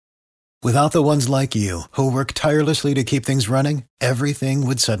Without the ones like you, who work tirelessly to keep things running, everything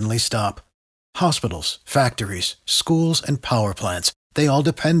would suddenly stop. Hospitals, factories, schools, and power plants, they all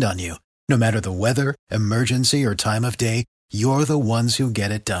depend on you. No matter the weather, emergency, or time of day, you're the ones who get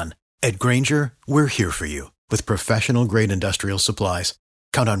it done. At Grainger, we're here for you with professional-grade industrial supplies.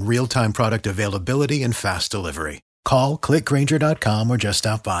 Count on real-time product availability and fast delivery. Call, click Grainger.com, or just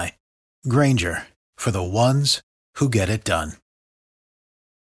stop by. Grainger, for the ones who get it done.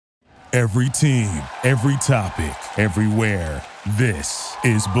 Every team, every topic, everywhere. This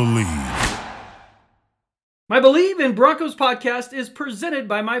is Believe. My Believe in Broncos podcast is presented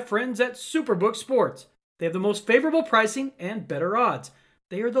by my friends at Superbook Sports. They have the most favorable pricing and better odds.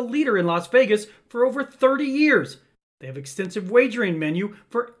 They are the leader in Las Vegas for over 30 years. They have extensive wagering menu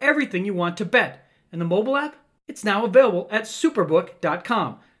for everything you want to bet. And the mobile app? It's now available at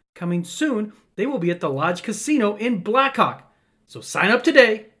superbook.com. Coming soon, they will be at the Lodge Casino in Blackhawk. So sign up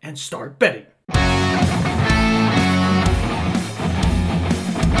today and start betting.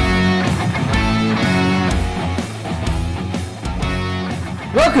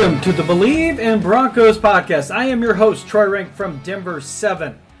 Welcome to the Believe in Broncos podcast. I am your host, Troy Rink from Denver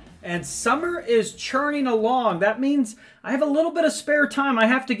 7. And summer is churning along. That means I have a little bit of spare time. I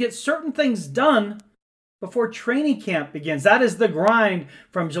have to get certain things done before training camp begins. That is the grind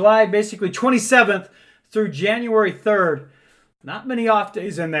from July basically 27th through January 3rd. Not many off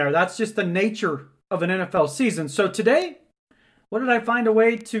days in there. That's just the nature of an NFL season. So today, what did I find a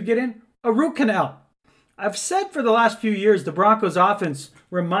way to get in? A root canal. I've said for the last few years the Broncos offense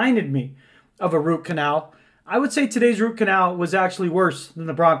reminded me of a root canal. I would say today's root canal was actually worse than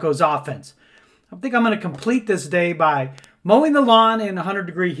the Broncos offense. I think I'm going to complete this day by mowing the lawn in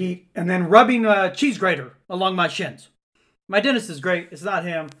 100-degree heat and then rubbing a cheese grater along my shins. My dentist is great. It's not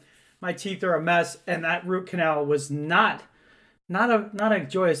him. My teeth are a mess, and that root canal was not a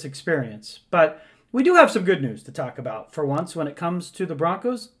joyous experience. But we do have some good news to talk about for once when it comes to the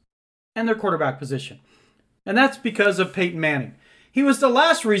Broncos and their quarterback position. And that's because of Peyton Manning. He was the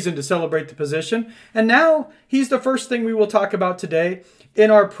last reason to celebrate the position, and now he's the first thing we will talk about today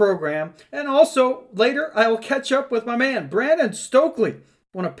in our program. And also, later, I will catch up with my man, Brandon Stokely,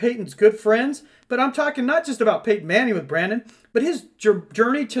 one of Peyton's good friends. But I'm talking not just about Peyton Manning with Brandon, but his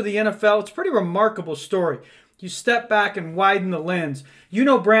journey to the NFL. It's a pretty remarkable story. You step back and widen the lens. You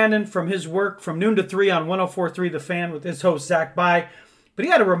know Brandon from his work from noon to 3 on 104.3 The Fan with his host, Zach By. But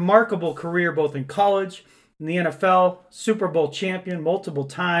he had a remarkable career both in college, in the NFL, Super Bowl champion multiple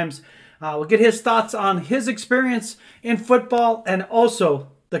times. We'll get his thoughts on his experience in football and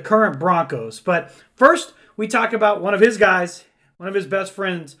also the current Broncos. But first, we talk about one of his guys, one of his best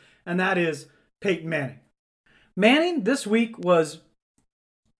friends, and that is Peyton Manning. Manning this week was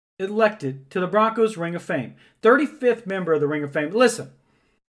elected to the Broncos Ring of Fame. 35th member of the Ring of Fame. Listen,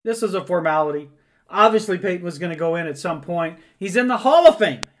 this is a formality. Obviously, Peyton was going to go in at some point. He's in the Hall of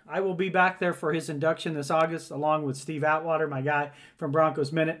Fame. I will be back there for his induction this August, along with Steve Atwater, my guy from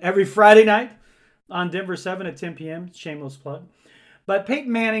Broncos Minute, every Friday night on Denver 7 at 10 p.m. Shameless plug. But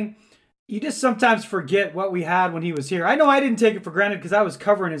Peyton Manning, you just sometimes forget what we had when he was here. I know I didn't take it for granted because I was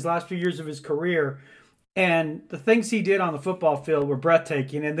covering his last few years of his career, and the things he did on the football field were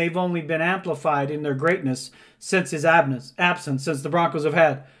breathtaking, and they've only been amplified in their greatness since his absence, since the Broncos have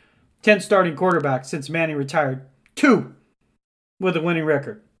had 10 starting quarterbacks since Manning retired, 2 with a winning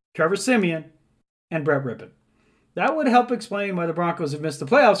record. Trevor Siemian, and Brett Rippon. That would help explain why the Broncos have missed the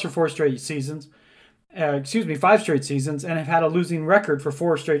playoffs for 5 straight seasons, and have had a losing record for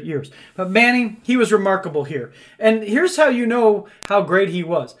 4 straight years. But Manning, he was remarkable here. And here's how you know how great he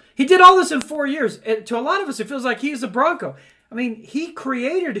was. He did all this in 4 years. To a lot of us, it feels like he's a Bronco. I mean, he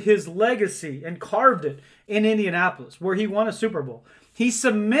created his legacy and carved it in Indianapolis, where he won a Super Bowl. He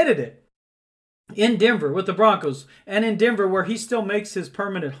submitted it in Denver with the Broncos, and in Denver where he still makes his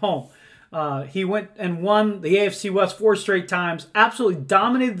permanent home. He went and won the AFC West 4 straight times, absolutely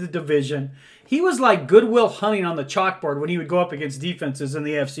dominated the division. He was like Good Will Hunting on the chalkboard when he would go up against defenses in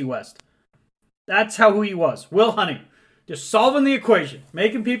the AFC West. That's who he was, Will Hunting. Just solving the equation,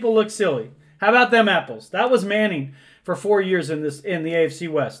 making people look silly. How about them apples? That was Manning for 4 years in the AFC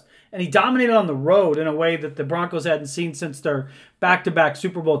West. And he dominated on the road in a way that the Broncos hadn't seen since their back-to-back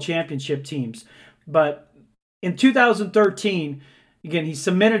Super Bowl championship teams. But in 2013, again, he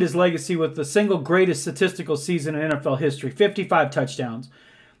cemented his legacy with the single greatest statistical season in NFL history, 55 touchdowns.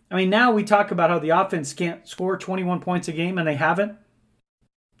 I mean, now we talk about how the offense can't score 21 points a game, and they haven't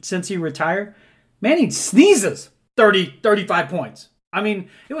since he retired. Manning sneezes 35 points. I mean,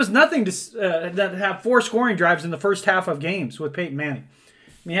 it was nothing to have 4 scoring drives in the first half of games with Peyton Manning.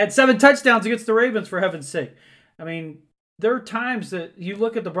 I mean, he had 7 touchdowns against the Ravens, for heaven's sake. I mean, there are times that you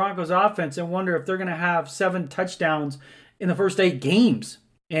look at the Broncos offense and wonder if they're going to have 7 touchdowns in the first 8 games.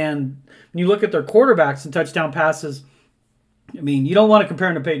 And when you look at their quarterbacks and touchdown passes, I mean, you don't want to compare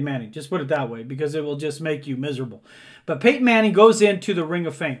him to Peyton Manning. Just put it that way, because it will just make you miserable. But Peyton Manning goes into the Ring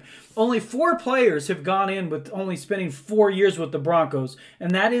of Fame. Only 4 players have gone in with only spending 4 years with the Broncos,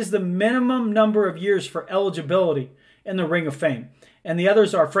 and that is the minimum number of years for eligibility in the Ring of Fame. And the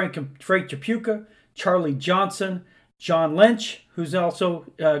others are Frank Chapuka, Charlie Johnson, John Lynch, who's also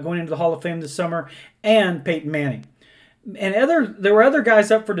going into the Hall of Fame this summer, and Peyton Manning. And there were other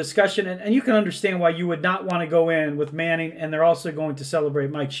guys up for discussion, and you can understand why you would not want to go in with Manning, and they're also going to celebrate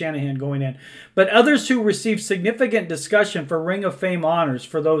Mike Shanahan going in. But others who received significant discussion for Ring of Fame honors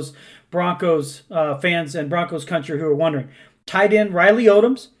for those Broncos fans and Broncos country who are wondering. Tight end Riley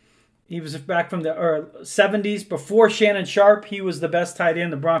Odoms. He was back from the 70s. Before Shannon Sharpe, he was the best tight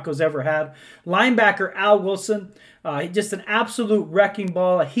end the Broncos ever had. Linebacker Al Wilson, just an absolute wrecking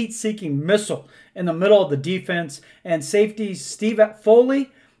ball, a heat-seeking missile in the middle of the defense. And safety Steve Foley,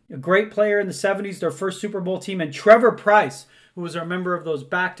 a great player in the 70s, their first Super Bowl team. And Trevor Pryce, who was a member of those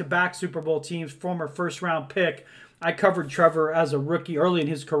back-to-back Super Bowl teams, former first-round pick. I covered Trevor as a rookie early in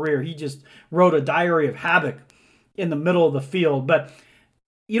his career. He just wrote a diary of havoc in the middle of the field. But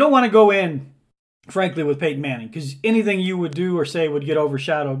you don't want to go in, frankly, with Peyton Manning, because anything you would do or say would get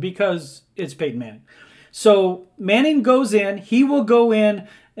overshadowed because it's Peyton Manning. So Manning goes in. He will go in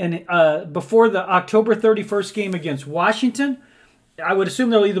and before the October 31st game against Washington. I would assume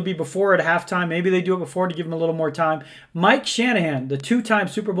they'll either be before or at halftime. Maybe they do it before to give him a little more time. Mike Shanahan, the 2-time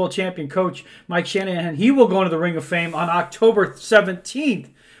Super Bowl champion coach, Mike Shanahan, he will go into the Ring of Fame on October 17th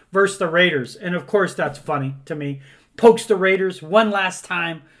versus the Raiders. And, of course, that's funny to me. Pokes the Raiders one last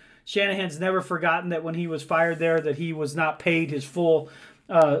time. Shanahan's never forgotten that when he was fired there that he was not paid his full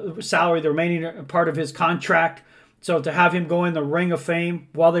salary, the remaining part of his contract. So to have him go in the Ring of Fame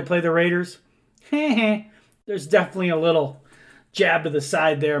while they play the Raiders, there's definitely a little jab to the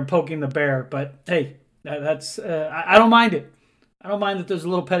side there and poking the bear. But, hey, that's I don't mind it. I don't mind that there's a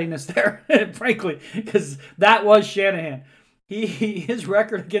little pettiness there, frankly, because that was Shanahan. His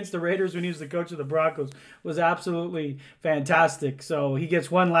record against the Raiders when he was the coach of the Broncos was absolutely fantastic. So he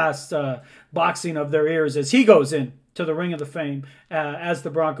gets one last boxing of their ears as he goes in to the Ring of the Fame as the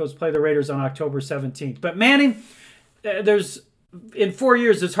Broncos play the Raiders on October 17th. But Manning, in 4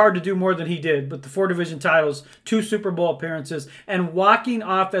 years, it's hard to do more than he did. But the 4 division titles, 2 Super Bowl appearances, and walking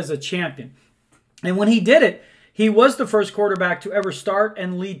off as a champion. And when he did it, he was the first quarterback to ever start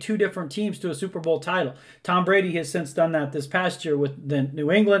and lead 2 different teams to a Super Bowl title. Tom Brady has since done that this past year with the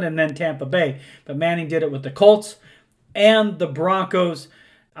New England and then Tampa Bay. But Manning did it with the Colts and the Broncos.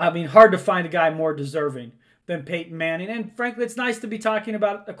 I mean, hard to find a guy more deserving than Peyton Manning. And frankly, it's nice to be talking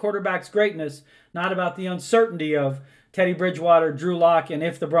about a quarterback's greatness, not about the uncertainty of Teddy Bridgewater, Drew Lock, and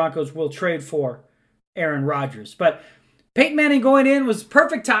if the Broncos will trade for Aaron Rodgers. But Peyton Manning going in was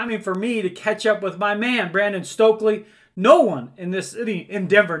perfect timing for me to catch up with my man, Brandon Stokely. No one in this city, in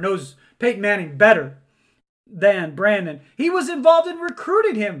Denver, knows Peyton Manning better than Brandon. He was involved in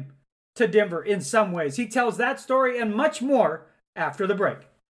recruiting him to Denver in some ways. He tells that story and much more after the break.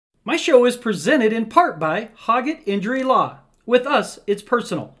 My show is presented in part by Hoggett Injury Law. With us, it's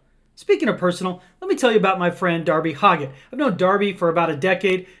personal. Speaking of personal, let me tell you about my friend Darby Hoggett. I've known Darby for about a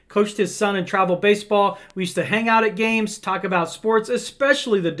decade, coached his son in travel baseball. We used to hang out at games, talk about sports,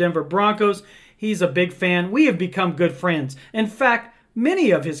 especially the Denver Broncos. He's a big fan. We have become good friends. In fact,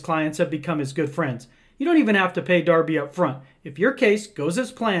 many of his clients have become his good friends. You don't even have to pay Darby up front. If your case goes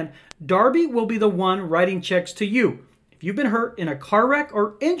as planned, Darby will be the one writing checks to you. If you've been hurt in a car wreck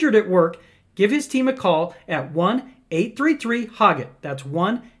or injured at work, give his team a call at 1-833-HOGGET. That's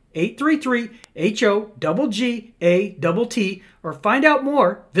 1-833-HOGGATT, or find out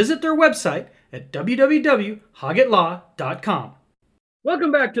more, visit their website at www.hoggettlaw.com.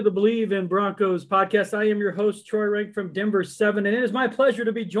 Welcome back to the Believe in Broncos podcast. I am your host, Troy Rank from Denver 7, and it is my pleasure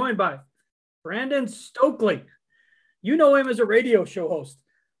to be joined by Brandon Stokely. You know him as a radio show host.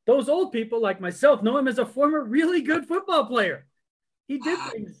 Those old people like myself know him as a former really good football player. He did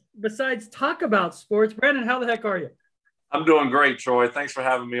things besides talk about sports. Brandon, how the heck are you? I'm doing great, Troy. Thanks for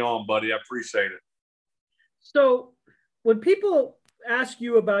having me on, buddy. I appreciate it. So when people ask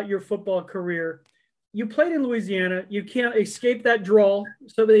you about your football career, you played in Louisiana. You can't escape that drawl,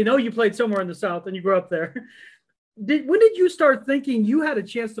 so they know you played somewhere in the South and you grew up there. When did you start thinking you had a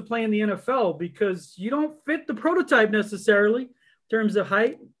chance to play in the NFL? Because you don't fit the prototype necessarily in terms of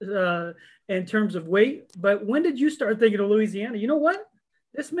height, in terms of weight. But when did you start thinking of Louisiana? You know what?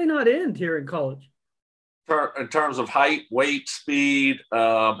 This may not end here in college. In terms of height, weight, speed,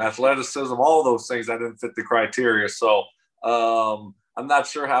 athleticism, all those things, I didn't fit the criteria. So I'm not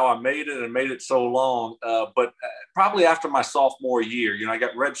sure how I made it and made it so long, but probably after my sophomore year, I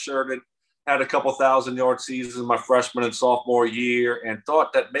got redshirted, had a couple 1,000-yard seasons my freshman and sophomore year, and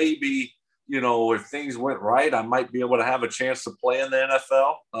thought that maybe, if things went right, I might be able to have a chance to play in the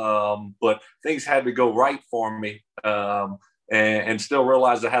NFL. But things had to go right for me, and still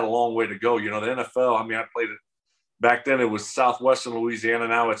realized I had a long way to go. The NFL, I played it back then. It was Southwestern Louisiana.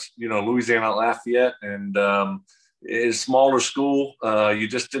 Now it's, Louisiana Lafayette, and it's a smaller school. You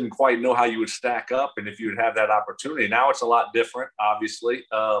just didn't quite know how you would stack up and if you would have that opportunity. Now it's a lot different, obviously.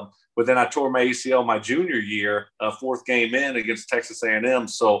 But then I tore my ACL my junior year, fourth game in against Texas A&M.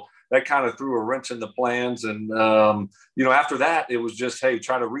 So that kind of threw a wrench in the plans. And, after that, it was just, hey,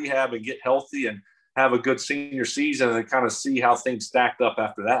 try to rehab and get healthy and have a good senior season and then kind of see how things stacked up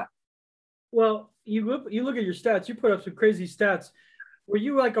after that. Well, you look at your stats. You put up some crazy stats. Were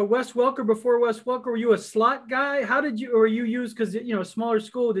you like a Wes Welker before Wes Welker? Were you a slot guy? How did you, or you use, because, smaller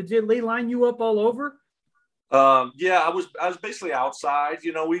school, did they line you up all over? Yeah, I was basically outside.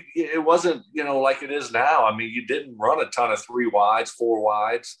 It wasn't, like it is now. You didn't run a ton of 3 wides, 4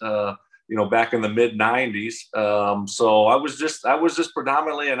 wides, back in the mid 90s. So I was just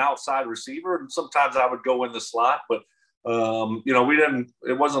predominantly an outside receiver. And sometimes I would go in the slot, but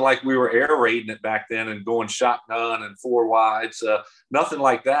it wasn't like we were air raiding it back then and going shotgun and 4 wides, nothing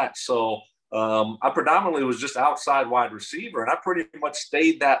like that. So I predominantly was just outside wide receiver, and I pretty much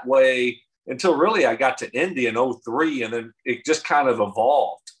stayed that way until really I got to Indy in 2003. And then it just kind of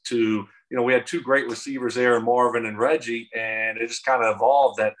evolved to, we had 2 great receivers there, Marvin and Reggie, and it just kind of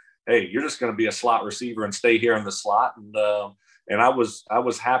evolved that, hey, you're just going to be a slot receiver and stay here in the slot. And I was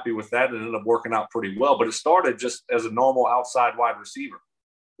happy with that and ended up working out pretty well. But it started just as a normal outside wide receiver.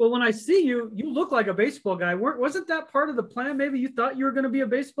 Well, when I see you, you look like a baseball guy. Wasn't that part of the plan? Maybe you thought you were going to be a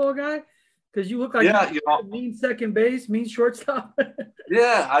baseball guy because you look like you mean second base, mean shortstop.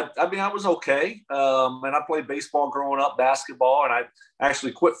 Yeah, I was okay. And I played baseball growing up, basketball, and I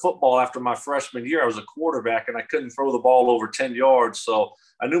actually quit football after my freshman year. I was a quarterback, and I couldn't throw the ball over 10 yards. So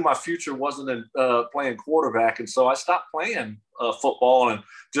I knew my future wasn't in playing quarterback. And so I stopped playing football and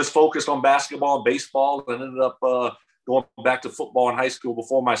just focused on basketball and baseball, and ended up going back to football in high school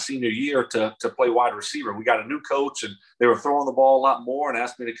before my senior year to play wide receiver. We got a new coach, and they were throwing the ball a lot more and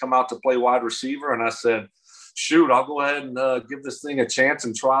asked me to come out to play wide receiver. And I said, shoot, I'll go ahead and give this thing a chance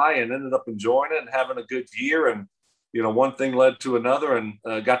and try, and ended up enjoying it and having a good year. And, one thing led to another, and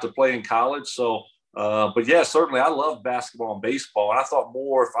got to play in college. So, but yeah, certainly I love basketball and baseball. And I thought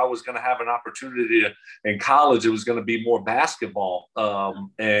more if I was going to have an opportunity in college, it was going to be more basketball.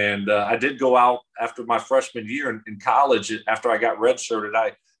 And I did go out after my freshman year in college. After I got redshirted,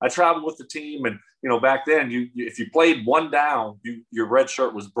 I traveled with the team. And, back then if you played one down, your red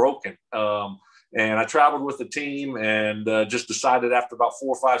shirt was broken. And I traveled with the team and just decided after about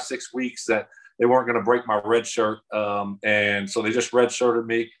 4, 5, 6 weeks that they weren't going to break my red shirt. And so they just redshirted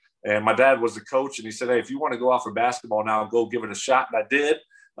me. And my dad was the coach, and he said, hey, if you want to go out for basketball now, go give it a shot. And I did.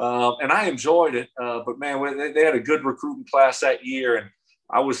 And I enjoyed it. But, man, they had a good recruiting class that year. And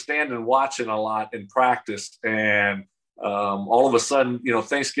I was standing watching a lot in practice. And all of a sudden,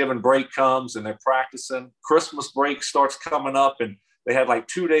 Thanksgiving break comes and they're practicing. Christmas break starts coming up, and they had like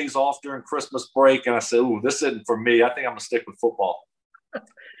 2 days off during Christmas break. And I said, ooh, this isn't for me. I think I'm going to stick with football.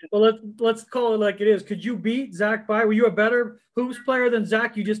 Well, let's call it like it is. Could you beat Zach Byer? Were you a better hoops player than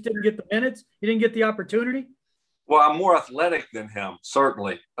Zach? You just didn't get the minutes? You didn't get the opportunity? Well, I'm more athletic than him,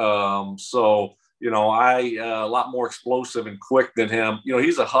 certainly. So, I a lot more explosive and quick than him.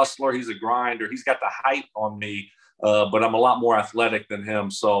 He's a hustler. He's a grinder. He's got the height on me, but I'm a lot more athletic than him.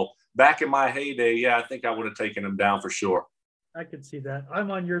 So back in my heyday, yeah, I think I would have taken him down for sure. I can see that.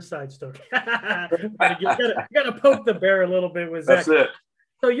 I'm on your side, Stoke. You got to poke the bear a little bit with Zach. That's it.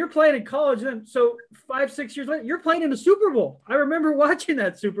 So you're playing in college, then. So 5, 6 years later, you're playing in the Super Bowl. I remember watching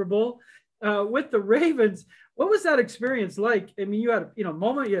that Super Bowl with the Ravens. What was that experience like? I mean, you had a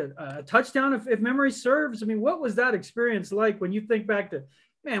moment, you had a touchdown, if memory serves. I mean, what was that experience like when you think back to,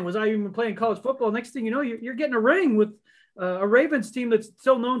 man, was I even playing college football? Next thing you know, you're getting a ring with a Ravens team that's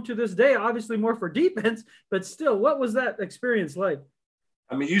still known to this day, obviously more for defense, but still, what was that experience like?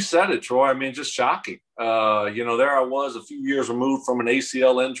 I mean, you said it, Troy. I mean, just shocking. There I was a few years removed from an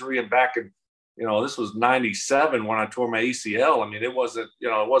ACL injury, and back in, this was 97 when I tore my ACL. I mean, it wasn't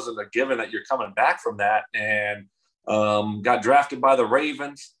a given that you're coming back from that, and got drafted by the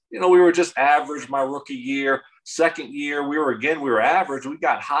Ravens. We were just average my rookie year. Second year, we were average. We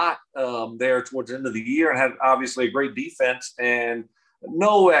got hot there towards the end of the year and had obviously a great defense and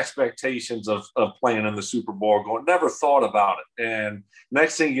no expectations of playing in the Super Bowl. Never thought about it. And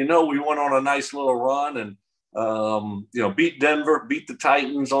next thing you know, we went on a nice little run and beat Denver, beat the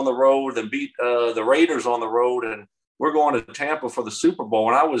Titans on the road, and beat the Raiders on the road, and we're going to Tampa for the Super Bowl.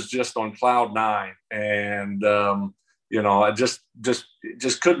 And I was just on cloud nine, and I just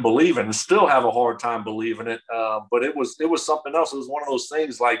couldn't believe it, and still have a hard time believing it. But it was something else. It was one of those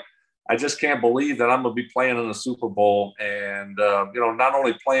things like, I just can't believe that I'm going to be playing in a Super Bowl, and not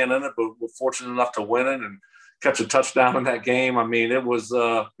only playing in it, but we're fortunate enough to win it and catch a touchdown in that game. I mean, it was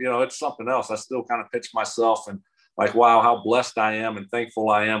it's something else. I still kind of pinch myself and like, wow, how blessed I am and thankful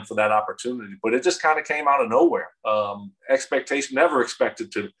I am for that opportunity. But it just kind of came out of nowhere. Expectation, never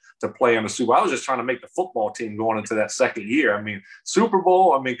expected to play in the Super Bowl. I was just trying to make the football team going into that second year. I mean, Super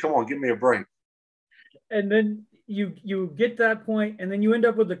Bowl. I mean, come on, give me a break. And then you get that point, and then you end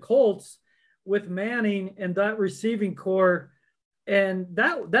up with the Colts with Manning and that receiving core and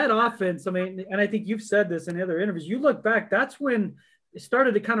that offense. I mean, and I think you've said this in other interviews, you look back, that's when it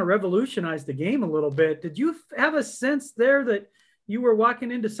started to kind of revolutionize the game a little bit. Did you have a sense there that you were walking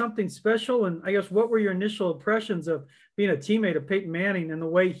into something special? And I guess, what were your initial impressions of being a teammate of Peyton Manning and the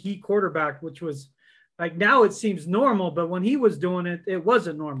way he quarterbacked, which was like, now it seems normal, but when he was doing it, it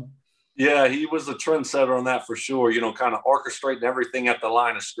wasn't normal. Yeah, he was a trendsetter on that for sure. Kind of orchestrating everything at the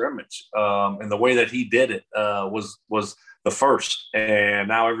line of scrimmage, and the way that he did it was the first. And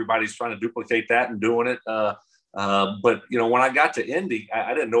now everybody's trying to duplicate that and doing it. But when I got to Indy,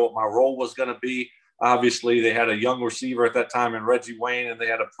 I didn't know what my role was going to be. Obviously, they had a young receiver at that time in Reggie Wayne, and they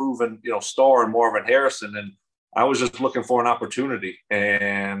had a proven star in Marvin Harrison. And I was just looking for an opportunity,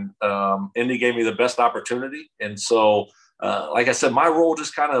 and Indy gave me the best opportunity. And so, like I said, my role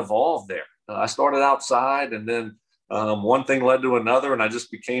just kind of evolved there. I started outside, and then one thing led to another, and I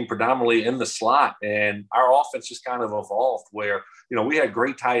just became predominantly in the slot. And our offense just kind of evolved where, we had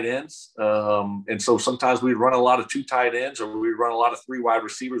great tight ends. And so sometimes we'd run a lot of 2 tight ends, or we'd run a lot of 3 wide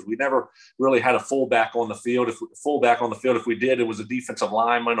receivers. We never really had a fullback on the field. If we did, it was a defensive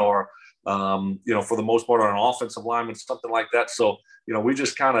lineman or, for the most part, an offensive lineman, something like that. So, we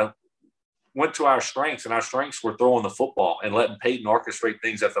just kind of went to our strengths, and our strengths were throwing the football and letting Peyton orchestrate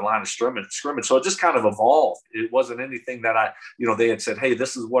things at the line of scrimmage. So it just kind of evolved. It wasn't anything that they had said, hey,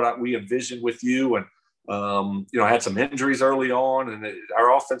 this is what we envisioned with you. And, I had some injuries early on, and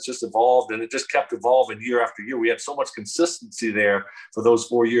our offense just evolved, and it just kept evolving year after year. We had so much consistency there for those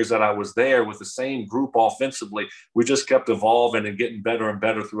 4 years that I was there with the same group offensively. We just kept evolving and getting better and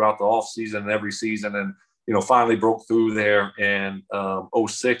better throughout the offseason and every season. And, finally broke through there in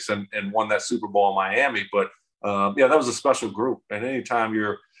 2006 and won that Super Bowl in Miami. But that was a special group. And anytime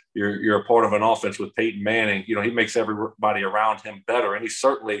you're a part of an offense with Peyton Manning, he makes everybody around him better. And he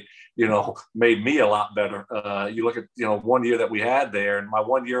certainly, made me a lot better. You look at, 1 year that we had there, and my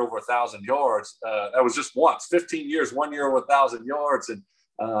 1 year over 1,000 yards, that was just once. 15 years, 1 year over 1,000 yards. And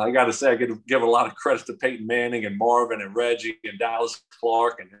I got to say, I got to give a lot of credit to Peyton Manning and Marvin and Reggie and Dallas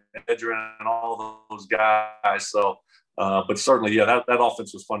Clark and Edgerrin and all those guys. So, but certainly, that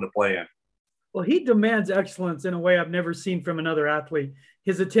offense was fun to play in. Well, he demands excellence in a way I've never seen from another athlete.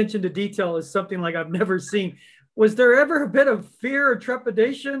 His attention to detail is something like I've never seen. Was there ever a bit of fear or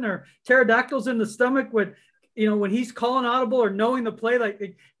trepidation or pterodactyls in the stomach when he's calling audible or knowing the play,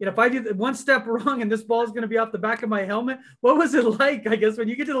 like, if I do one step wrong and this ball is going to be off the back of my helmet? What was it like, I guess, when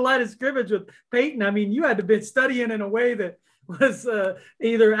you get to the line of scrimmage with Peyton? I mean, you had to be studying in a way that was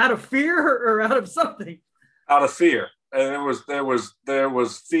either out of fear or out of something. Out of fear. And there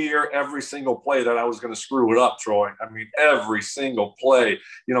was fear every single play that I was going to screw it up, Troy. I mean, every single play,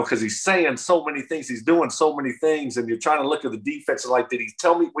 because he's saying so many things, he's doing so many things, and you're trying to look at the defense and like, did he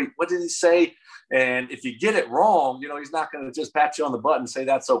tell me? Wait, what did he say? And if you get it wrong, he's not going to just pat you on the butt and say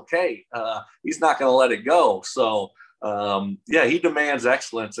that's okay. He's not going to let it go. So, he demands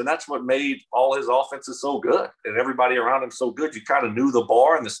excellence, and that's what made all his offenses so good and everybody around him so good. You kind of knew the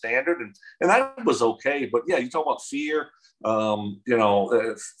bar and the standard, and that was okay. But you talk about fear,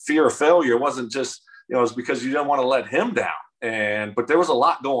 fear of failure wasn't just, it's because you didn't want to let him down. But there was a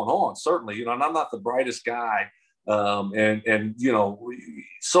lot going on, certainly, and I'm not the brightest guy. And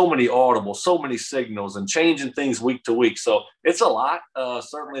so many audibles, so many signals, and changing things week to week. So it's a lot.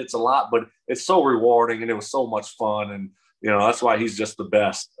 Certainly it's a lot, but it's so rewarding, and it was so much fun. And, that's why he's just the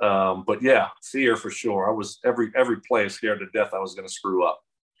best. But fear for sure. I was every play scared to death I was going to screw up.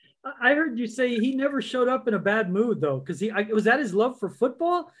 I heard you say he never showed up in a bad mood, though, because was that his love for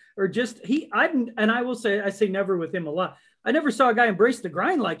football, or just I will say, I say never with him a lot. I never saw a guy embrace the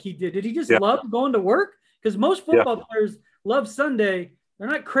grind like he did. Did he just love going to work? Because most football players love Sunday. They're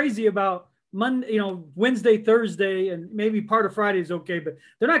not crazy about Monday, Wednesday, Thursday, and maybe part of Friday is okay, but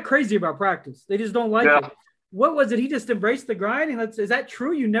they're not crazy about practice. They just don't like it. what was it? He just embraced the grind. And is that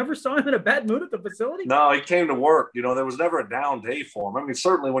true? You never saw him in a bad mood at the facility? No, he came to work. There was never a down day for him. I mean,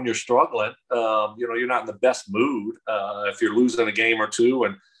 certainly when you're struggling, you're not in the best mood if you're losing a game or two.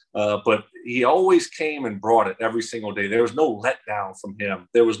 But he always came and brought it every single day. There was no letdown from him.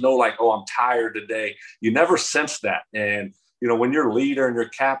 There was no like, oh, I'm tired today. You never sensed that. And, when your leader and your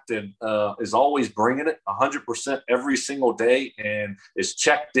captain is always bringing it 100% every single day and is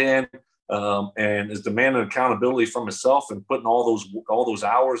checked in and is demanding accountability from himself and putting all those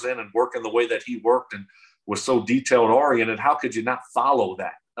hours in and working the way that he worked and was so detailed oriented, how could you not follow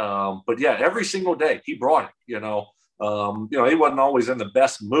that? But yeah, every single day he brought it, he wasn't always in the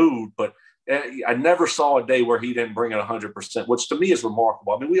best mood, but I never saw a day where he didn't bring it 100%, which to me is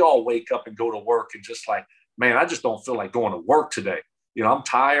remarkable. I mean, we all wake up and go to work and just like, man, I just don't feel like going to work today. I'm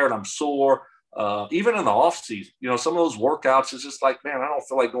tired, I'm sore. Even in the off season, some of those workouts is just like, man, I don't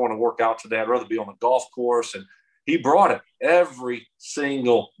feel like going to work out today. I'd rather be on the golf course. And he brought it every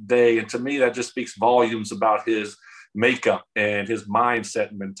single day. And to me, that just speaks volumes about his makeup and his mindset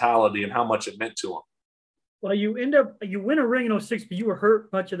and mentality and how much it meant to him. Well, you win a ring in 06, but you were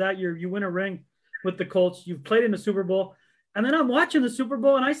hurt much of that year. You win a ring with the Colts. You've played in the Super Bowl. And then I'm watching the Super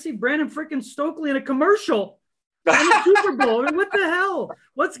Bowl and I see Brandon freaking Stokely in a commercial in the Super Bowl. I mean, what the hell?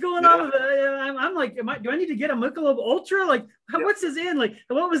 What's going on with it? I'm like, do I need to get a Michelob Ultra? Like, what's his in? Like,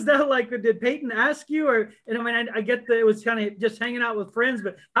 what was that like? Did Peyton ask you? I get that it was kind of just hanging out with friends,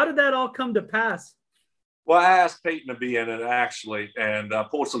 but how did that all come to pass? Well, I asked Peyton to be in it actually, and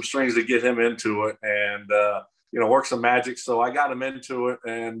pulled some strings to get him into it, and work some magic. So I got him into it,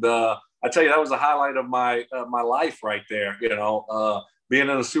 and I tell you, that was the highlight of my life right there. Being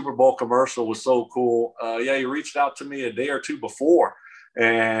in a Super Bowl commercial was so cool. He reached out to me a day or two before,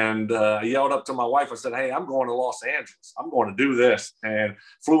 and I yelled up to my wife. I said, "Hey, I'm going to Los Angeles. I'm going to do this," and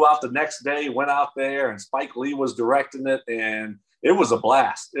flew out the next day. Went out there, and Spike Lee was directing it, and it was a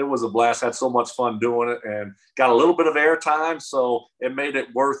blast. It was a blast. Had so much fun doing it and got a little bit of airtime, so it made it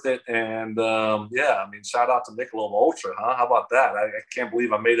worth it. And, shout out to Michelob Ultra, huh? How about that? I can't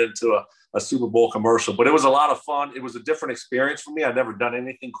believe I made it into a Super Bowl commercial. But it was a lot of fun. It was a different experience for me. I'd never done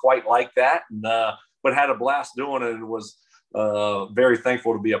anything quite like that, and but had a blast doing it and was very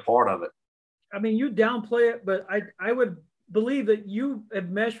thankful to be a part of it. I mean, you downplay it, but I would believe that you have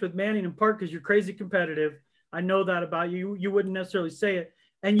meshed with Manning in part because you're crazy competitive. I know that about you. You wouldn't necessarily say it.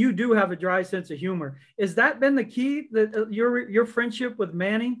 And you do have a dry sense of humor. Has that been the key that your friendship with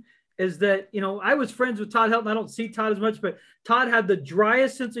Manning is that, I was friends with Todd Helton. I don't see Todd as much, but Todd had the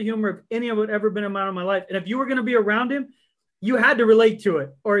driest sense of humor of any of it ever been around in my life. And if you were going to be around him, you had to relate to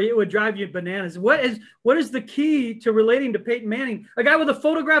it or it would drive you bananas. What is the key to relating to Peyton Manning, a guy with a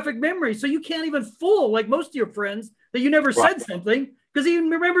photographic memory? So you can't even fool like most of your friends that you never said something because he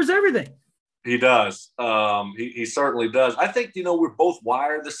remembers everything. He does. He certainly does. I think, we're both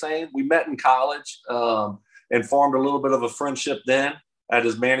wired the same. We met in college and formed a little bit of a friendship then at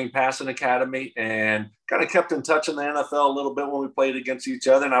his Manning Passing Academy and kind of kept in touch in the NFL a little bit when we played against each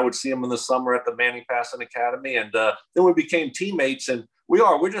other. And I would see him in the summer at the Manning Passing Academy. And then we became teammates, and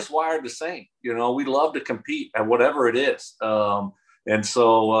we're just wired the same. We love to compete at whatever it is. And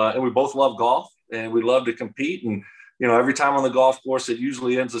we both love golf and we love to compete. And every time on the golf course, it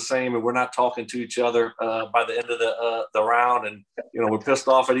usually ends the same, and we're not talking to each other by the end of the round, and we're pissed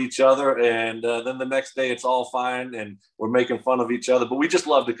off at each other, and then the next day it's all fine, and we're making fun of each other. But we just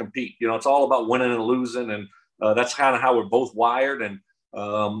love to compete. It's all about winning and losing, and that's kind of how we're both wired. And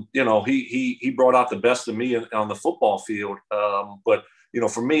he brought out the best of me on the football field, but.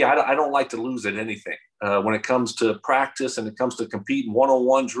 For me, I don't like to lose at anything. When it comes to practice and it comes to competing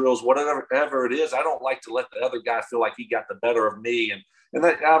one-on-one drills, whatever it is, I don't like to let the other guy feel like he got the better of me. And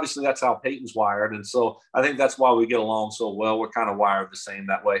that, obviously that's how Peyton's wired. And so I think that's why we get along so well. We're kind of wired the same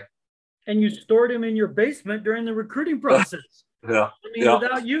that way. And you stored him in your basement during the recruiting process. Yeah.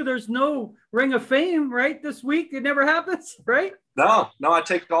 Without you, there's no Ring of Fame, right? This week, it never happens, right? No, I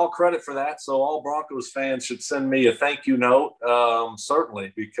take all credit for that. So all Broncos fans should send me a thank you note,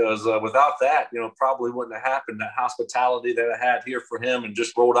 certainly, because without that, probably wouldn't have happened. That hospitality that I had here for him and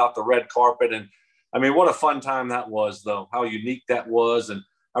just rolled out the red carpet. And I mean, what a fun time that was, though, how unique that was. And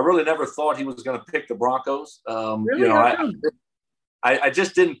I really never thought he was going to pick the Broncos. Really? I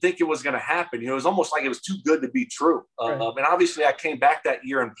just didn't think it was going to happen. It was almost like it was too good to be true. Right. And obviously I came back that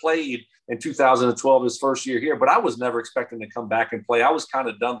year and played in 2012, his first year here, but I was never expecting to come back and play. I was kind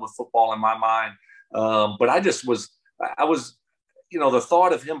of done with football in my mind. But I was, the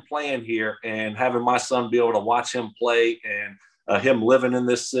thought of him playing here and having my son be able to watch him play and him living in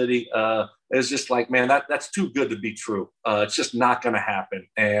this city it's just like, man, that's too good to be true. It's just not going to happen.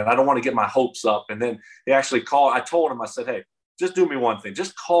 And I don't want to get my hopes up. And then he actually called. I told him, I said, hey, just do me one thing.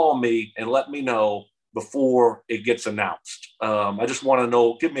 Just call me and let me know before it gets announced. I just want to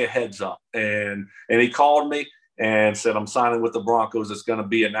know, give me a heads up. And he called me and said, I'm signing with the Broncos. It's going to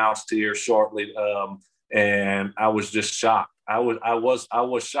be announced here shortly. And I was just shocked. I was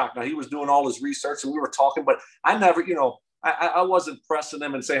shocked. Now, he was doing all his research and we were talking, but I never, I wasn't pressing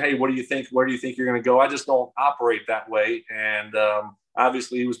him and saying, hey, what do you think? Where do you think you're going to go? I just don't operate that way. And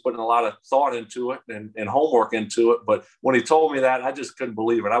obviously he was putting a lot of thought into it and homework into it. But when he told me that, I just couldn't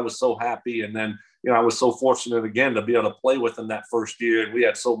believe it. I was so happy. And then, I was so fortunate again to be able to play with him that first year. And we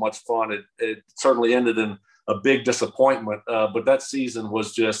had so much fun. It certainly ended in a big disappointment. But that season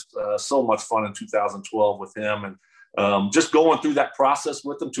was just so much fun in 2012 with him. And just going through that process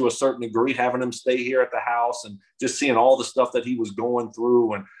with him to a certain degree, having him stay here at the house and just seeing all the stuff that he was going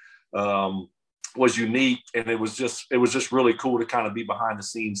through and was unique. And it was just really cool to kind of be behind the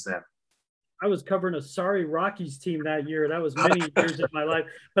scenes then. I was covering a sorry Rockies team that year. That was many years of my life.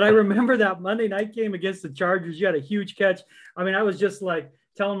 But I remember that Monday night game against the Chargers. You had a huge catch. I mean, I was just like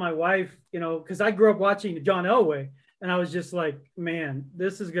telling my wife, because I grew up watching John Elway. And I was just like, man,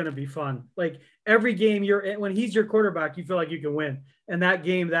 this is going to be fun. Like every game you're in, when he's your quarterback, you feel like you can win. And that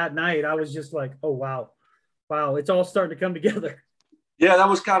game that night, I was just like, oh, wow, it's all starting to come together. Yeah, that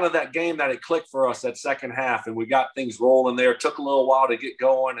was kind of that game that it clicked for us that second half. And we got things rolling there. It took a little while to get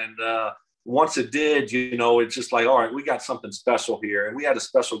going. And once it did, it's just like, all right, we got something special here. And we had a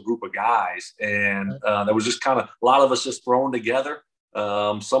special group of guys. And there was just kind of a lot of us just thrown together,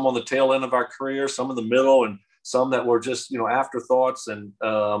 some on the tail end of our career, some in the middle, and some that were just, afterthoughts. And,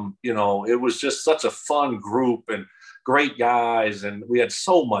 it was just such a fun group and great guys. And we had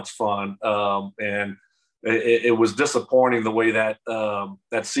so much fun. And it was disappointing the way that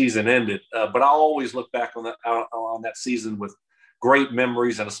that season ended. But I always look back on that season with great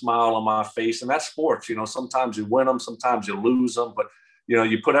memories and a smile on my face. And that's sports. Sometimes you win them, sometimes you lose them. But,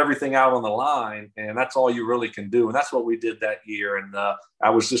 you put everything out on the line, and that's all you really can do. And that's what we did that year. And I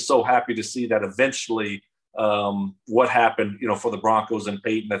was just so happy to see that eventually what happened, for the Broncos and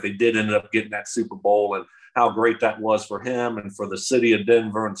Peyton, that they did end up getting that Super Bowl, and how great that was for him and for the city of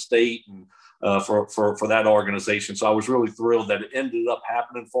Denver and state, and for that organization. So I was really thrilled that it ended up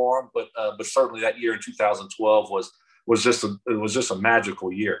happening for him. But certainly that year in 2012 was just a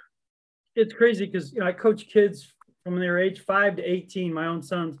magical year. It's crazy because I coach kids from their age 5 to 18. My own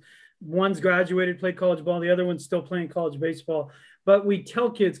sons, one's graduated, played college ball, the other one's still playing college baseball. But we tell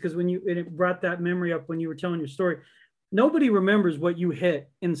kids, because it brought that memory up when you were telling your story, nobody remembers what you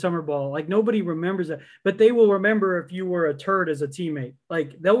hit in summer ball. Like nobody remembers that, but they will remember if you were a turd as a teammate.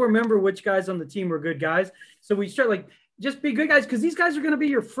 Like they'll remember which guys on the team were good guys. So we start like, just be good guys, because these guys are going to be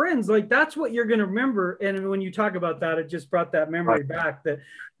your friends. Like that's what you're going to remember. And when you talk about that, it just brought that memory back.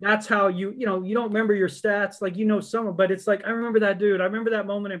 That's how you don't remember your stats, like someone, but it's like, I remember that dude. I remember that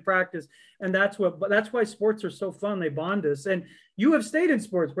moment in practice. And that's why sports are so fun. They bond us. And you have stayed in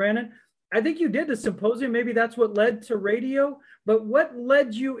sports, Brandon. I think you did the symposium. Maybe that's what led to radio, but what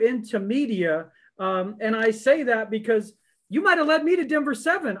led you into media? And I say that because you might've led me to Denver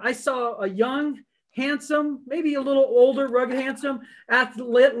 7. I saw a young, handsome, maybe a little older, rugged, handsome,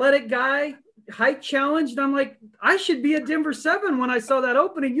 athletic guy, height challenged. I'm like, I should be at Denver 7 when I saw that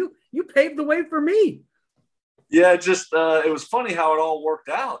opening. You paved the way for me. Yeah, just it was funny how it all worked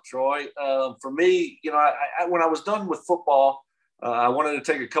out, Troy. For me, I when I was done with football, I wanted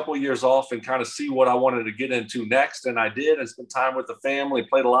to take a couple of years off and kind of see what I wanted to get into next. And I did. I spent time with the family,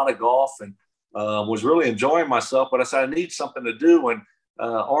 played a lot of golf, and was really enjoying myself. But I said, I need something to do. And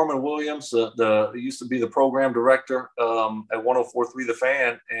Armin Williams, used to be the program director at 104.3 The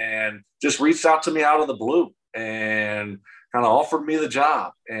Fan, and just reached out to me out of the blue and kind of offered me the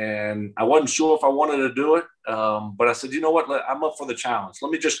job. And I wasn't sure if I wanted to do it, but I said, you know what, I'm up for the challenge.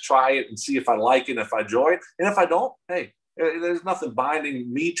 Let me just try it and see if I like it, if I enjoy it. And if I don't, hey, there's nothing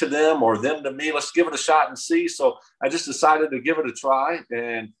binding me to them or them to me. Let's give it a shot and see. So I just decided to give it a try.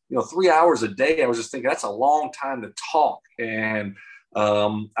 And, 3 hours a day, I was just thinking that's a long time to talk. And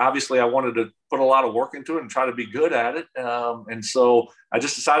obviously I wanted to put a lot of work into it and try to be good at it. And so I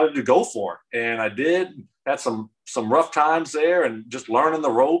just decided to go for it. And I did. Had some rough times there, and just learning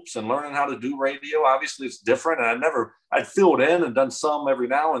the ropes and learning how to do radio. Obviously it's different. And I'd filled in and done some every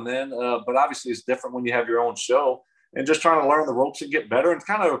now and then. But obviously it's different when you have your own show, and just trying to learn the ropes and get better, and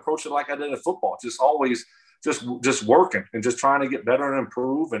kind of approach it like I did at football. Just always just working and just trying to get better and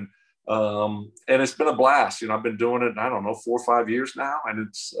improve. And it's been a blast. I've been doing it, I don't know, 4 or 5 years now. And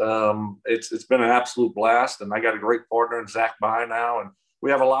it's been an absolute blast. And I got a great partner in Zach By now, and we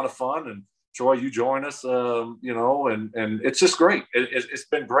have a lot of fun. And Troy, you join us, and it's just great. It's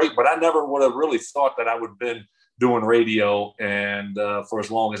been great, but I never would have really thought that I would have been doing radio and for as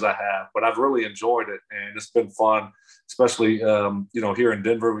long as I have. But I've really enjoyed it, and it's been fun, especially here in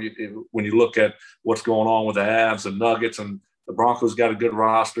Denver. When you look at what's going on with the Avs and Nuggets, and the Broncos got a good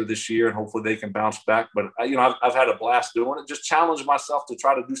roster this year, and hopefully they can bounce back. But I've had a blast doing it. Just challenge myself to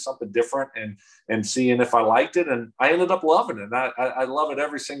try to do something different and seeing if I liked it, and I ended up loving it. And I love it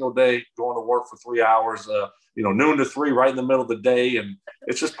every single day, going to work for 3 hours, noon to 3, right in the middle of the day, and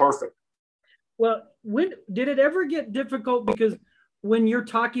it's just perfect. Well, when did it ever get difficult? Because when you're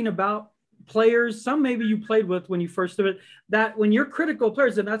talking about players, some maybe you played with when you first did it, that when you're critical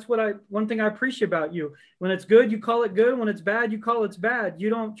players, and that's one thing I appreciate about you. When it's good, you call it good. When it's bad, you call it's bad.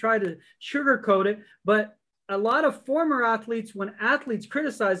 You don't try to sugarcoat it. But a lot of former athletes, when athletes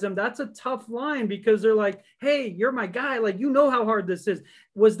criticize them, that's a tough line because they're like, hey, you're my guy. Like, you know how hard this is.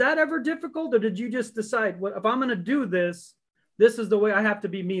 Was that ever difficult? Or did you just decide, well, if I'm going to do this, this is the way I have to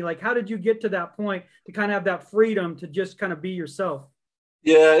be me? Like, how did you get to that point to kind of have that freedom to just kind of be yourself?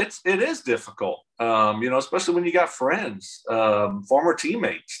 Yeah, it is difficult, especially when you got friends, former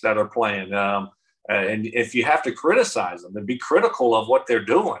teammates that are playing. And if you have to criticize them and be critical of what they're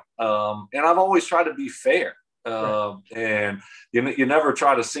doing. And I've always tried to be fair. And you never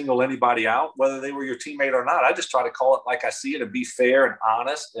try to single anybody out, whether they were your teammate or not. I just try to call it like I see it and be fair and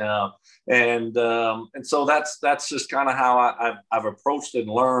honest. And so that's just kind of how I've approached it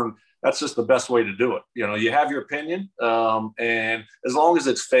and learned. That's just the best way to do it. You have your opinion, and as long as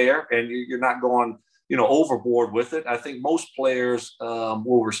it's fair and you're not going, overboard with it, I think most players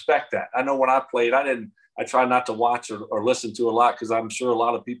will respect that. I know when I played, I tried not to watch or listen to a lot because I'm sure a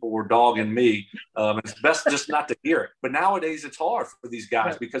lot of people were dogging me. It's best just not to hear it. But nowadays it's hard for these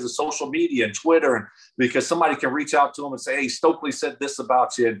guys because of social media and Twitter, and because somebody can reach out to them and say, hey, Stokely said this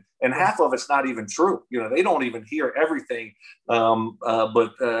about you. And half of it's not even true. They don't even hear everything.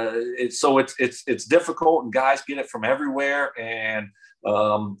 But it's difficult, and guys get it from everywhere.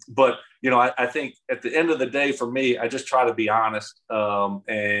 But I think at the end of the day, for me, I just try to be honest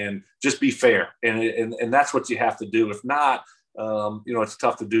and just be fair, and that's what you have to do. If not, it's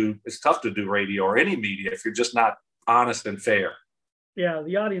tough to do. It's tough to do radio or any media if you're just not honest and fair. Yeah,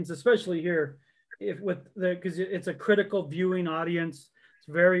 the audience, especially here, because it's a critical viewing audience. It's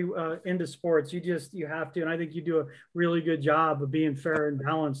very into sports. You have to, and I think you do a really good job of being fair and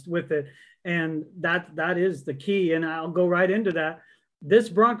balanced with it, and that is the key. And I'll go right into that. This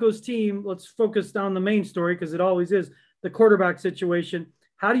Broncos team, let's focus on the main story because it always is, the quarterback situation.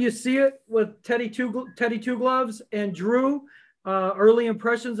 How do you see it with Teddy Two Gloves and Drew? Early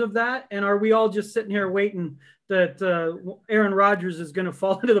impressions of that? And are we all just sitting here waiting that Aaron Rodgers is going to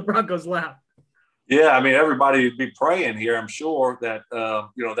fall into the Broncos' lap? Yeah, I mean, everybody would be praying here, I'm sure, that,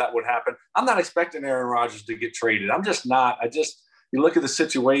 that would happen. I'm not expecting Aaron Rodgers to get traded. I'm just not. You look at the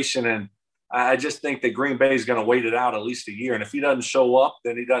situation, and I just think that Green Bay is going to wait it out at least a year. And if he doesn't show up,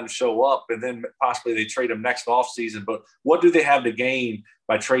 then he doesn't show up. And then possibly they trade him next offseason. But what do they have to gain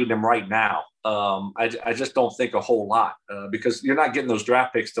by trading him right now? I just don't think a whole lot because you're not getting those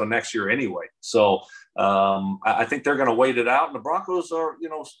draft picks till next year anyway. So I think they're going to wait it out. And the Broncos are,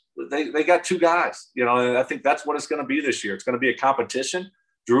 they got two guys, and I think that's what it's going to be this year. It's going to be a competition.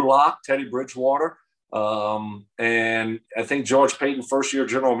 Drew Lock, Teddy Bridgewater. And I think George Paton, first-year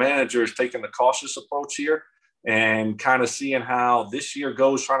general manager, is taking the cautious approach here and kind of seeing how this year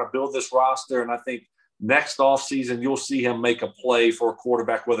goes, trying to build this roster. And I think next offseason, you'll see him make a play for a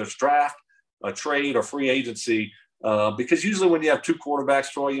quarterback, whether it's draft, a trade, or free agency. Because usually when you have two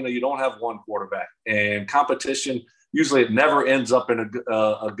quarterbacks, Troy, you don't have one quarterback. And competition, usually it never ends up in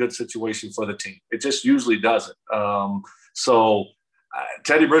a good situation for the team. It just usually doesn't.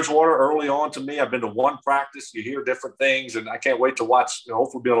 Teddy Bridgewater, early on to me, I've been to one practice. You hear different things, and I can't wait to watch,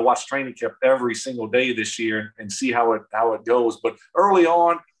 hopefully be able to watch training camp every single day this year and see how it goes. But early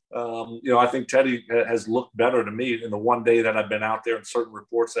on, I think Teddy has looked better to me in the one day that I've been out there and certain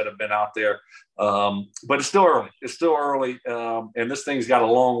reports that have been out there. But it's still early. It's still early, and this thing's got a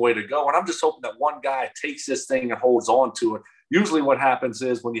long way to go. And I'm just hoping that one guy takes this thing and holds on to it. Usually what happens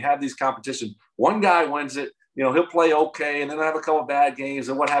is when you have these competitions, one guy wins it. He'll play okay, and then have a couple of bad games.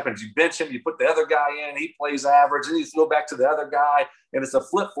 And what happens? You bench him, you put the other guy in, he plays average, and you throw back to the other guy, and it's a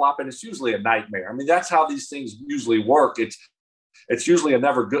flip-flop, and it's usually a nightmare. I mean, that's how these things usually work. It's usually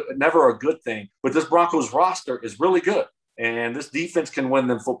never a good thing. But this Broncos roster is really good, and this defense can win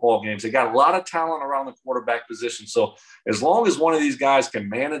them football games. They got a lot of talent around the quarterback position. So as long as one of these guys can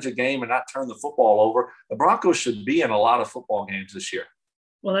manage a game and not turn the football over, the Broncos should be in a lot of football games this year.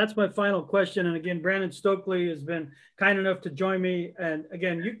 Well, that's my final question. And again, Brandon Stokely has been kind enough to join me. And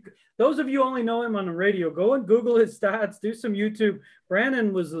again, those of you only know him on the radio, go and Google his stats, do some YouTube.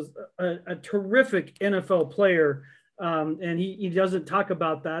 Brandon was a terrific NFL player. And he doesn't talk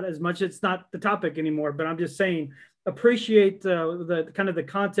about that as much. It's not the topic anymore, but I'm just saying, appreciate the kind of the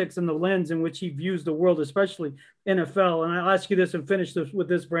context and the lens in which he views the world, especially NFL. And I'll ask you this and finish this with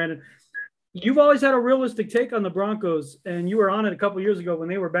this, Brandon. You've always had a realistic take on the Broncos, and you were on it a couple of years ago when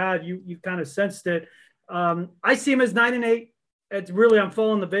they were bad. You kind of sensed it. I see them as 9-8. It's really, I'm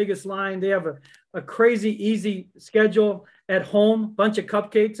following the Vegas line. They have a crazy easy schedule at home, bunch of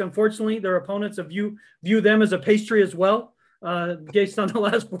cupcakes. Unfortunately, their opponents view them as a pastry as well, based on the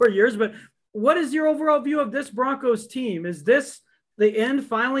last 4 years. But what is your overall view of this Broncos team? Is this the end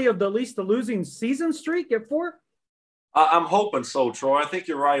finally of at least the losing season streak at 4? I'm hoping so, Troy. I think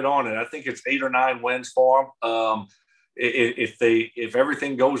you're right on it. I think it's 8 or 9 wins for them. If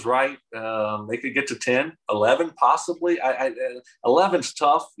everything goes right, they could get to 10, 11 possibly. 11's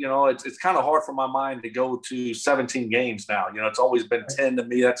tough. It's kind of hard for my mind to go to 17 games now. It's always been 10 to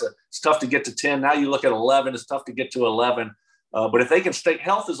me. It's tough to get to 10. Now you look at 11, it's tough to get to 11. But if they can stay,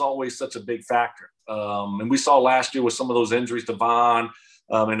 health is always such a big factor. And we saw last year with some of those injuries to Von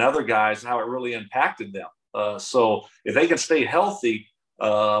and other guys, how it really impacted them. So if they can stay healthy,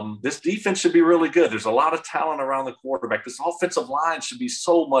 this defense should be really good. There's a lot of talent around the quarterback. This offensive line should be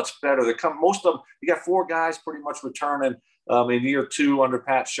so much better. Most of them, you got 4 guys pretty much returning in year 2 under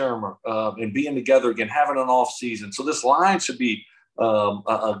Pat Shurmur and being together again, having an off season. So this line should be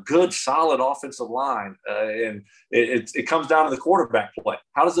a good, solid offensive line. And it comes down to the quarterback play.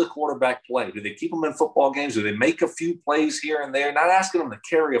 How does the quarterback play? Do they keep them in football games? Do they make a few plays here and there? Not asking them to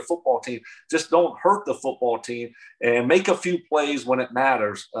carry a football team. Just don't hurt the football team and make a few plays when it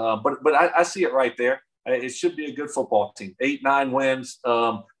matters. But I see it right there. It should be a good football team. 8, 9 wins,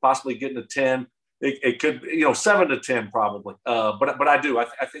 possibly getting to 10. It could, 7 to 10 probably. But I do.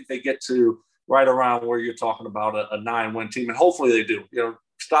 I think they get to right around where you're talking about a 9-win team. And hopefully they do,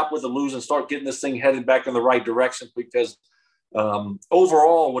 stop with the losing, start getting this thing headed back in the right direction, because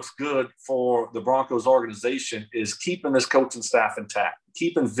overall what's good for the Broncos organization is keeping this coaching staff intact,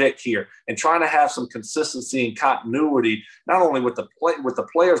 keeping Vic here and trying to have some consistency and continuity, not only with the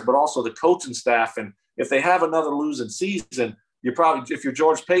players, but also the coaching staff. And if they have another losing season, you're probably, if you're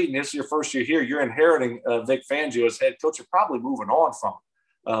George Payton, this is your first year here, you're inheriting Vic Fangio as head coach. You're probably moving on from him.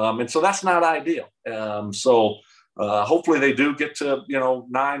 And so that's not ideal. So hopefully they do get to,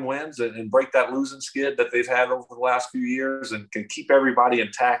 9 wins and break that losing skid that they've had over the last few years and can keep everybody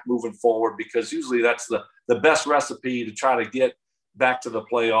intact moving forward, because usually that's the best recipe to try to get back to the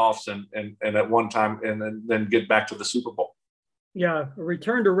playoffs and at one time and then get back to the Super Bowl. Yeah, a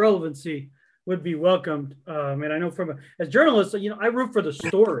return to relevancy would be welcomed. And I know as journalists, I root for the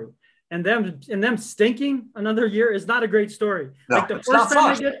story. And them stinking another year is not a great story. No, like the first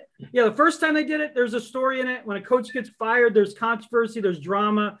time they did it, the first time they did it, there's a story in it. When a coach gets fired, there's controversy, there's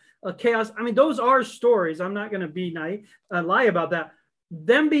drama, chaos. I mean, those are stories. I'm not going to lie about that.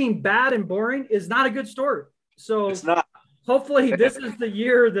 Them being bad and boring is not a good story. So it's not. Hopefully this is the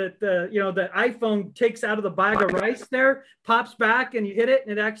year that the iPhone takes out of the bag of rice there, pops back, and you hit it,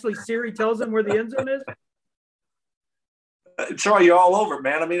 and it actually Siri tells them where the end zone is. Troy, you're all over it,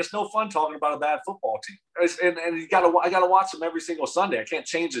 man. I mean, it's no fun talking about a bad football team, and I got to watch them every single Sunday. I can't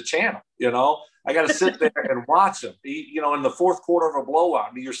change the channel, I got to sit there and watch them. In the fourth quarter of a blowout,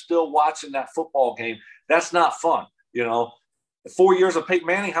 I mean, you're still watching that football game. That's not fun, 4 years of Peyton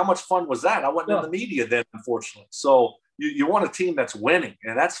Manning, how much fun was that? I wasn't in the media then, unfortunately. So you want a team that's winning,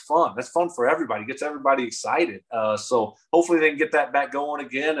 and that's fun. That's fun for everybody. It gets everybody excited. So hopefully they can get that back going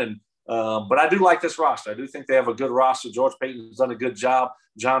again. And but I do like this roster. I do think they have a good roster. George Payton's done a good job.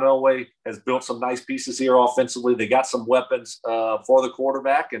 John Elway has built some nice pieces here offensively. They got some weapons for the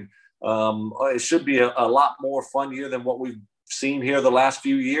quarterback, and it should be a lot more fun year than what we've seen here the last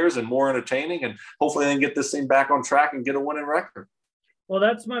few years, and more entertaining. And hopefully they can get this thing back on track and get a winning record. Well,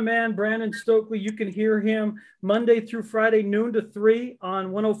 that's my man, Brandon Stokely. You can hear him Monday through Friday, noon to 3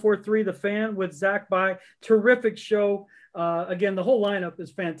 on 104.3 The Fan with Zach By. Terrific show. Again, the whole lineup is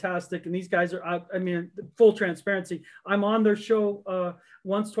fantastic, and these guys are, full transparency. I'm on their show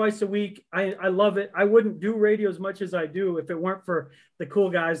once, twice a week. I love it. I wouldn't do radio as much as I do if it weren't for the cool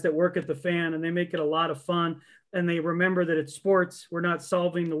guys that work at The Fan, and they make it a lot of fun, and they remember that it's sports. We're not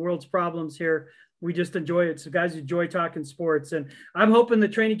solving the world's problems here. We just enjoy it. So guys enjoy talking sports, and I'm hoping the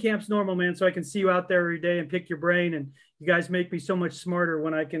training camp's normal, man, so I can see you out there every day and pick your brain, and you guys make me so much smarter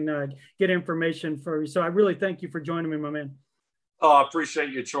when I can get information for you. So I really thank you for joining me, my man. Oh, I appreciate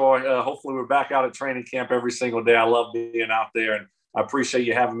you, Troy. Hopefully we're back out at training camp every single day. I love being out there, and I appreciate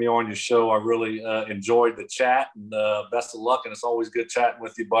you having me on your show. I really enjoyed the chat, and best of luck. And it's always good chatting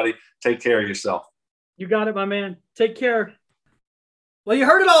with you, buddy. Take care of yourself. You got it, my man. Take care. Well, you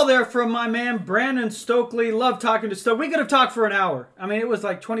heard it all there from my man, Brandon Stokely. Love talking to Stoke. We could have talked for an hour. I mean, it was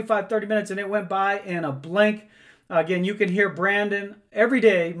like 25, 30 minutes, and it went by in a blink. Again, you can hear Brandon every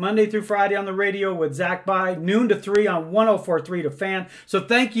day, Monday through Friday on the radio with Zach By, noon to 3 on 104.3 to Fan. So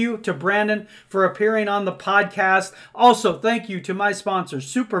thank you to Brandon for appearing on the podcast. Also, thank you to my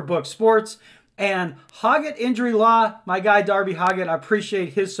sponsors, Superbook Sports and Hoggett Injury Law. My guy, Darby Hoggett, I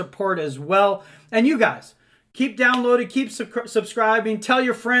appreciate his support as well. And you guys, keep downloading, keep subscribing. Tell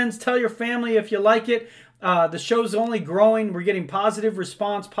your friends, tell your family if you like it. The show's only growing. We're getting positive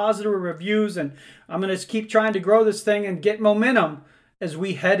response, positive reviews, and I'm going to keep trying to grow this thing and get momentum as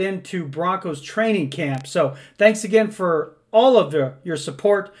we head into Broncos training camp. So thanks again for all of your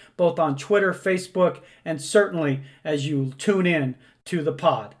support, both on Twitter, Facebook, and certainly as you tune in to the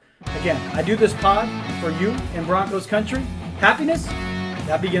pod. Again, I do this pod for you in Broncos country. Happiness,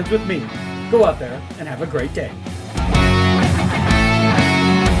 that begins with me. Go out there and have a great day.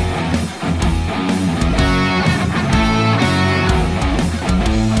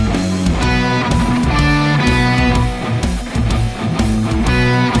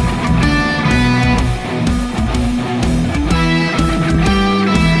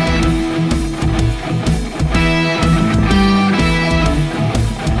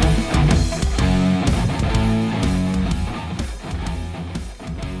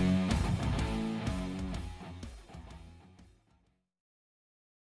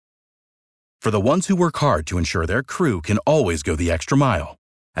 For the ones who work hard to ensure their crew can always go the extra mile,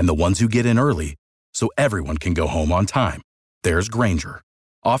 and the ones who get in early so everyone can go home on time, there's Grainger,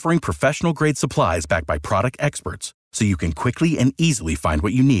 offering professional-grade supplies backed by product experts so you can quickly and easily find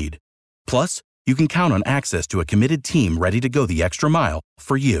what you need. Plus, you can count on access to a committed team ready to go the extra mile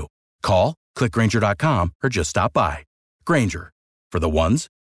for you. Call, click Grainger.com, or just stop by. Grainger, for the ones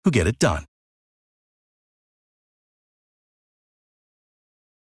who get it done.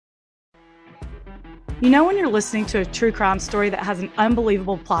 You know when you're listening to a true crime story that has an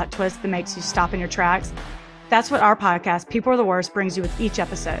unbelievable plot twist that makes you stop in your tracks? That's what our podcast, People Are the Worst, brings you with each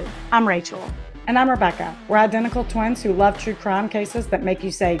episode. I'm Rachel. And I'm Rebecca. We're identical twins who love true crime cases that make you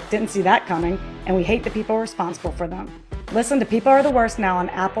say, didn't see that coming, and we hate the people responsible for them. Listen to People Are the Worst now on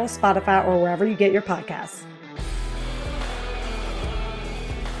Apple, Spotify, or wherever you get your podcasts.